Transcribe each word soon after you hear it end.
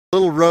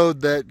Little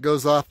road that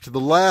goes off to the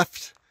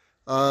left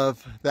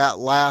of that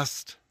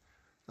last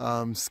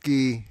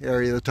ski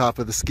area, the top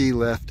of the ski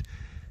lift,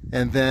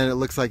 and then it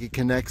looks like it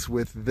connects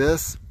with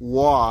this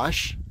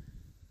wash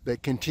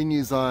that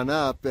continues on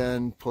up,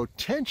 and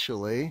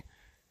potentially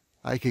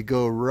I could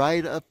go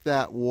right up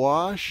that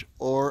wash,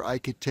 or I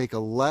could take a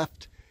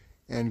left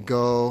and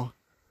go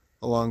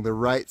along the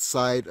right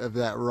side of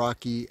that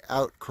rocky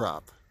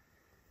outcrop.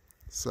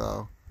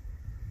 So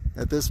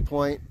at this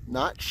point,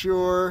 not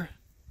sure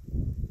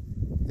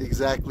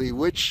exactly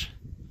which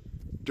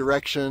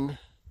direction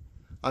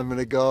I'm going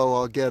to go.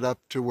 I'll get up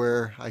to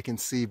where I can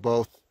see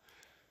both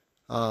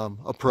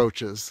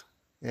approaches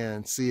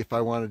and see if I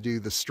want to do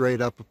the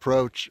straight up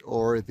approach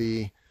or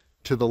the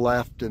to the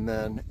left, and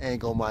then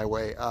angle my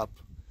way up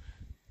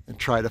and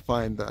try to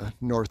find the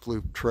North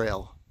Loop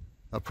Trail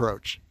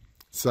approach.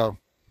 So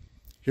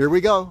here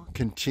we go,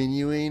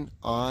 continuing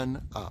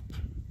on up.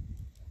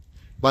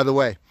 By the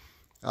way,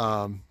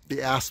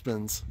 the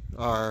aspens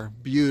are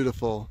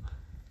beautiful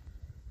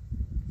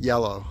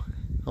yellow,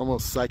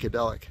 almost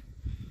psychedelic,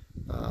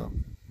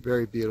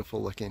 very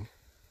beautiful looking.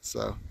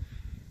 So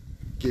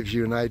gives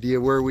you an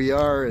idea where we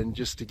are, and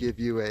just to give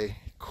you a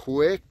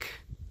quick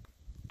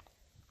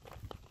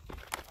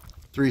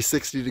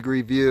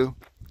 360-degree view,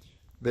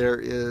 there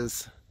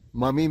is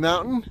Mummy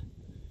Mountain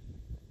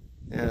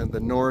and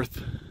the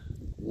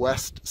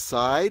northwest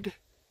side,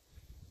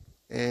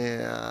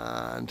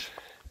 and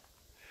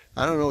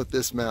I don't know what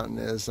this mountain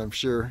is. I'm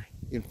sure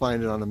you can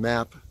find it on a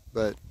map,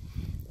 but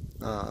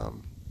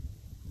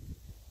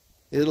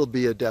it'll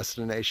be a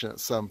destination at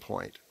some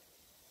point.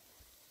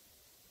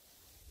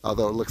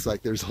 Although it looks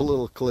like there's a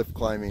little cliff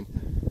climbing.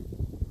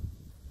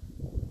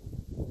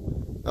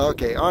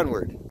 Okay,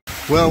 onward.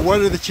 Well,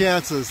 what are the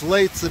chances?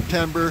 Late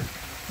September,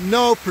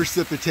 no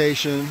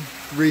precipitation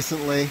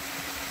recently,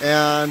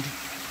 and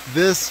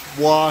this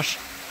wash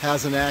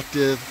has an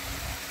active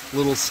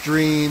little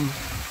stream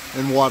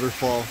and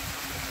waterfall.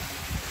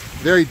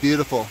 Very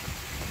beautiful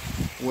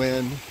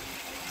when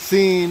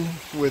seen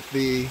with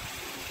the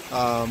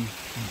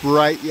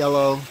bright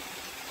yellow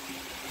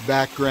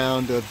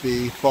background of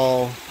the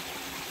fall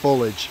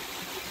foliage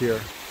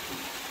here.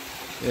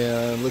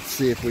 And let's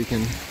see if we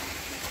can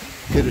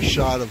get a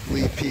shot of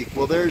Lee Peak.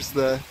 Well, there's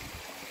the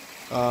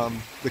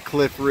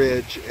cliff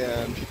ridge,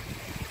 and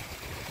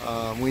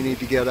we need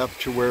to get up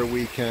to where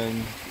we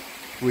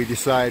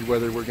decide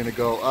whether we're going to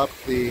go up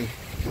the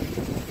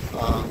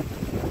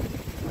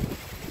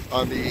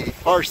on the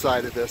far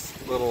side of this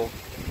little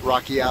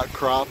rocky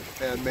outcrop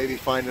and maybe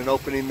find an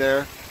opening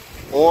there,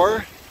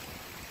 or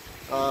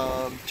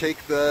take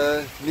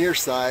the near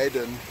side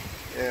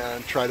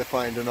and try to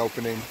find an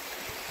opening.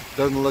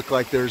 Doesn't look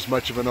like there's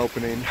much of an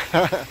opening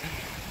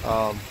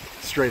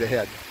straight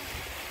ahead.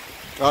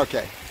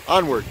 Okay,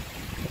 onward.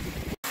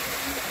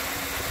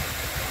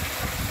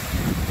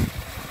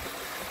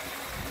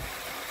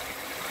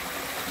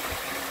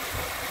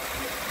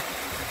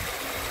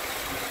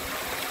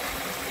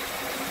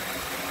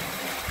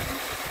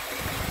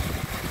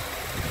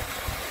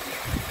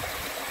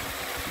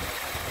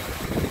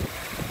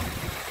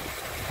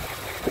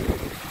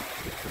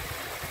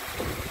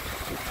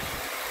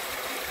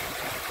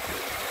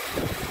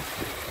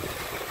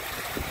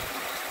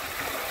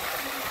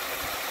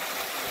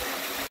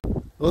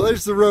 Well,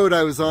 there's the road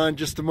I was on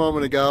just a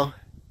moment ago.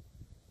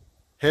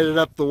 Headed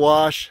up the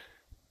wash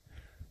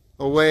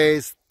a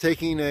ways,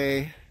 taking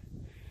a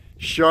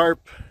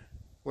sharp,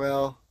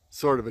 well,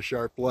 sort of a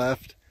sharp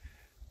left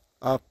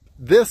up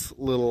this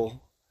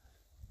little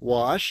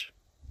wash,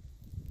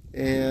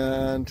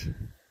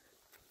 and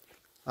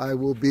I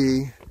will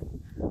be,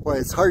 well,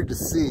 it's hard to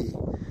see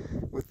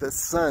with the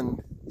sun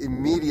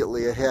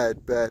immediately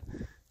ahead, but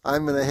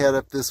I'm going to head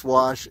up this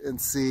wash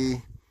and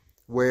see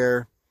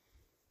where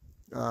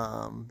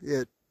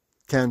it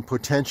can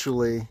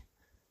potentially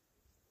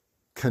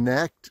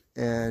connect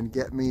and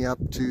get me up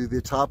to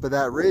the top of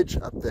that ridge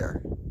up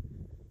there.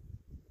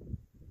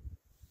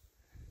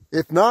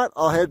 If not,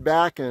 I'll head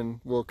back and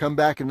we'll come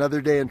back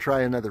another day and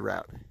try another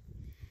route.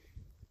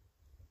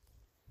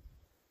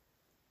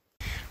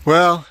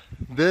 Well,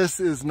 this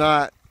is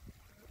not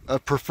a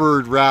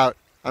preferred route.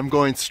 I'm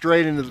going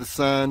straight into the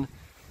sun.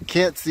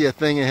 Can't see a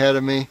thing ahead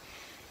of me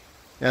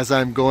as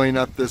I'm going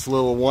up this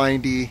little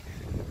windy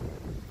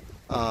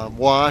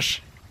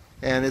wash,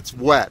 and it's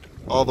wet.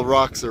 All the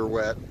rocks are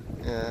wet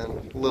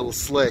and a little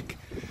slick.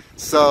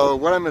 So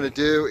what I'm going to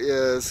do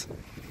is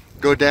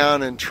go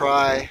down and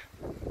try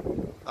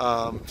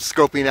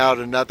scoping out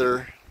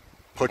another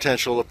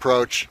potential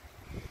approach.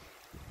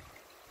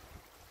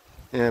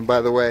 And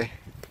by the way,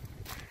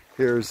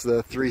 here's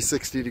the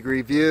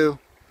 360-degree view,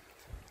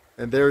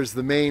 and there's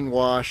the main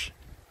wash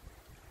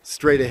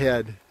straight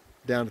ahead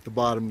down at the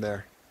bottom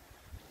there.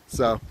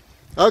 So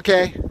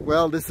okay,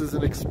 well, this is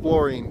an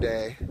exploring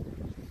day.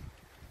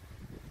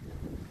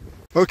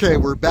 Okay,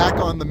 we're back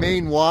on the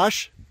main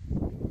wash,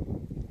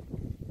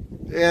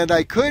 and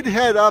I could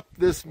head up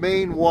this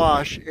main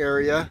wash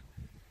area,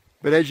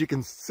 but as you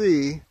can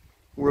see,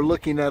 we're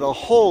looking at a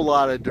whole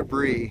lot of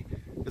debris.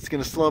 It's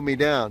going to slow me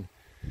down.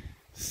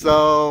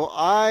 So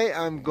I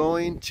am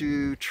going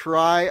to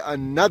try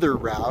another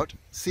route,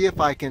 see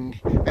if I can,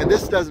 and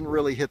this doesn't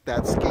really hit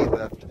that ski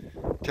lift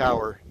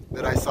tower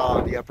that I saw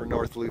on the Upper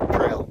North Loop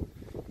Trail.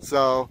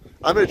 So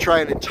I'm going to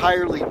try an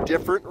entirely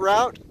different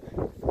route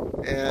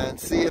and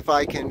see if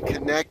I can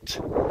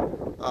connect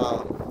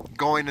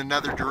going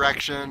another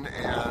direction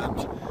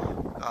and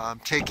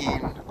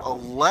taking a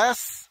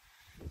less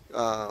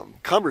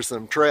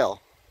cumbersome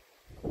trail.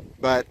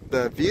 But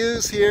the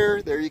views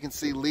here, there you can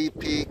see Lee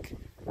Peak,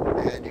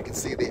 and you can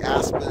see the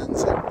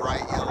aspens in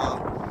bright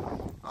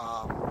yellow.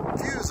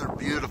 Views are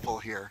beautiful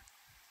here.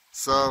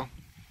 So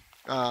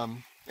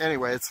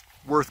anyway, it's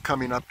worth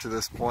coming up to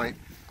this point.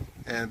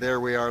 And there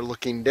we are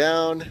looking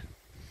down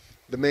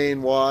the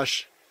main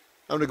wash.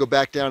 I'm going to go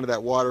back down to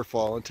that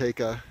waterfall and take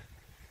a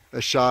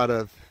shot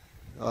of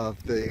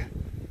the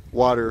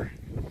water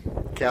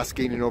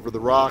cascading over the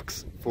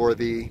rocks for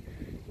the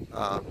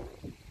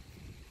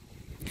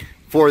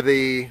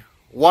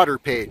water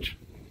page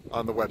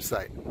on the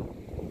website.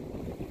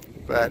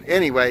 But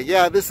anyway,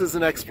 yeah, this is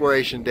an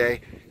exploration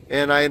day,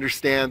 and I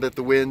understand that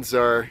the winds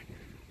are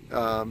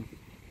up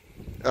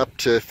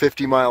to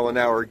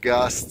 50-mile-an-hour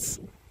gusts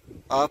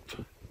up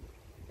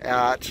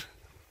at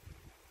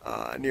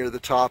near the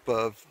top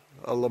of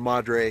La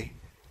Madre,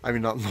 I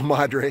mean not La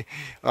Madre,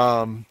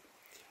 up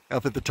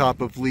at the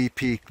top of Lee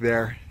Peak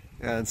there.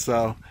 And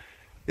so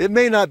it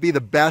may not be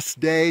the best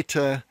day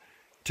to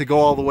go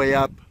all the way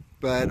up,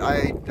 but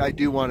I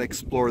do want to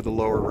explore the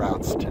lower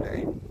routes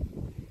today.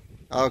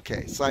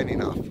 Okay,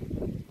 signing off.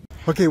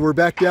 Okay, we're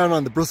back down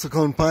on the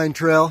Bristlecone Pine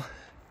Trail,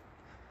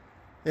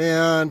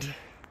 and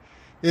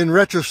in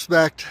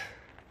retrospect,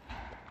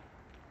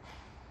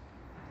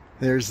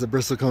 there's the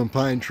Bristlecone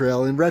Pine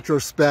Trail. In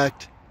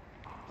retrospect,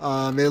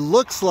 it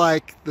looks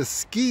like the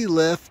ski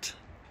lift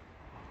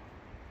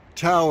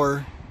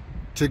tower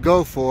to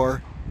go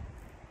for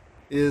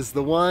is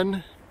the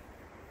one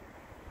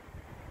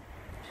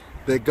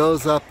that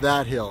goes up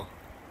that hill.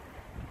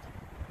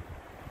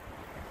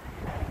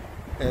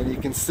 And you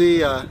can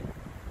see a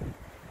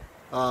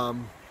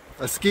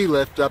ski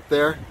lift up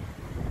there,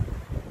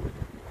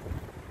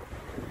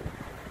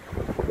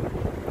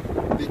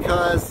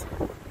 because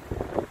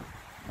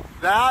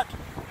that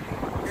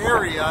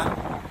area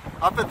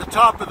up at the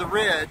top of the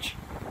ridge,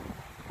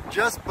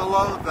 just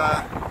below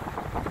the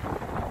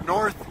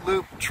North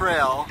Loop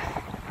Trail,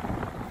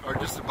 or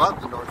just above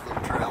the North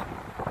Loop Trail,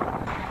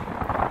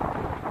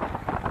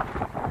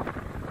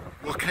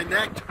 will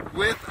connect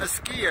with a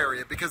ski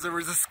area, because there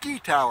was a ski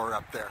tower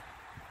up there.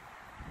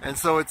 And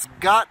so it's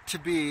got to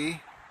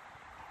be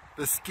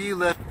the ski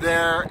lift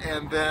there,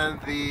 and then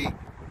the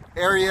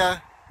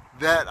area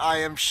that I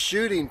am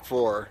shooting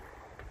for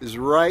is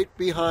right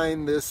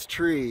behind this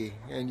tree.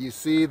 And you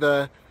see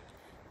the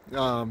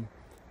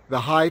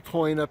high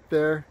point up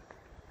there,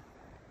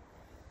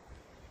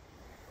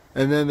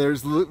 and then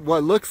there's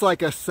what looks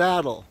like a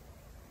saddle.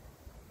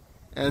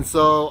 And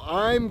so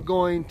I'm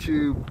going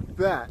to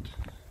bet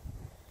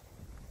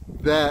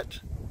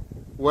that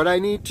what I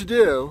need to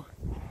do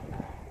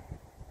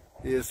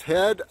is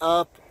head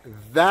up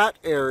that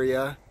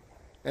area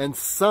and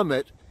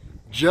summit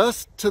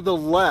just to the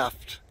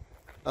left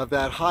of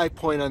that high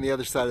point on the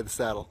other side of the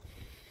saddle.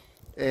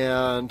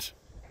 And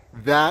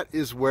that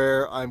is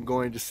where I'm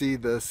going to see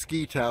the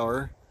ski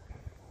tower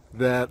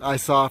that I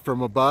saw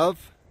from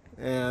above,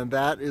 and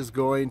that is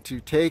going to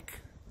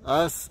take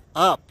us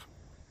up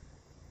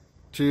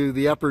to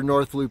the Upper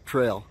North Loop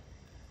Trail.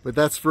 But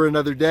that's for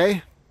another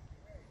day.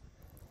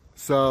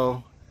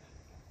 So,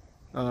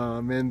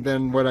 and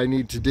then what I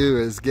need to do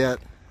is get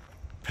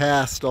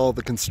past all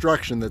the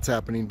construction that's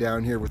happening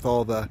down here with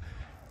all the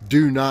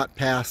do not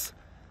pass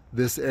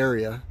this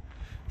area.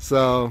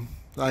 So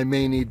I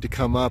may need to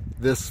come up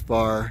this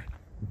far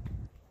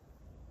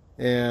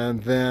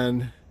and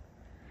then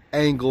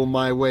angle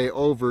my way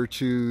over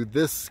to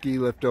this ski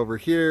lift over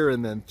here,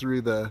 and then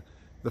through the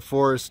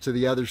forest to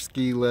the other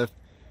ski lift,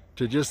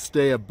 to just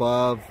stay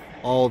above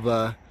all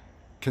the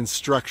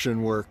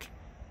construction work.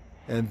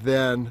 And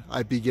then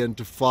I begin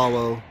to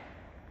follow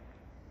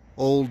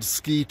old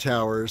ski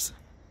towers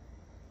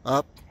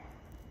up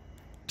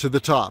to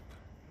the top.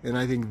 And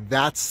I think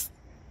that's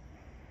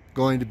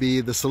going to be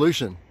the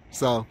solution.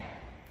 So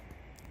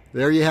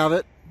there you have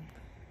it.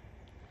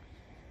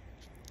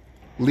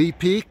 Lee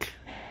Peak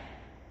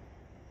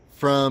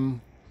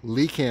from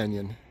Lee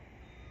Canyon.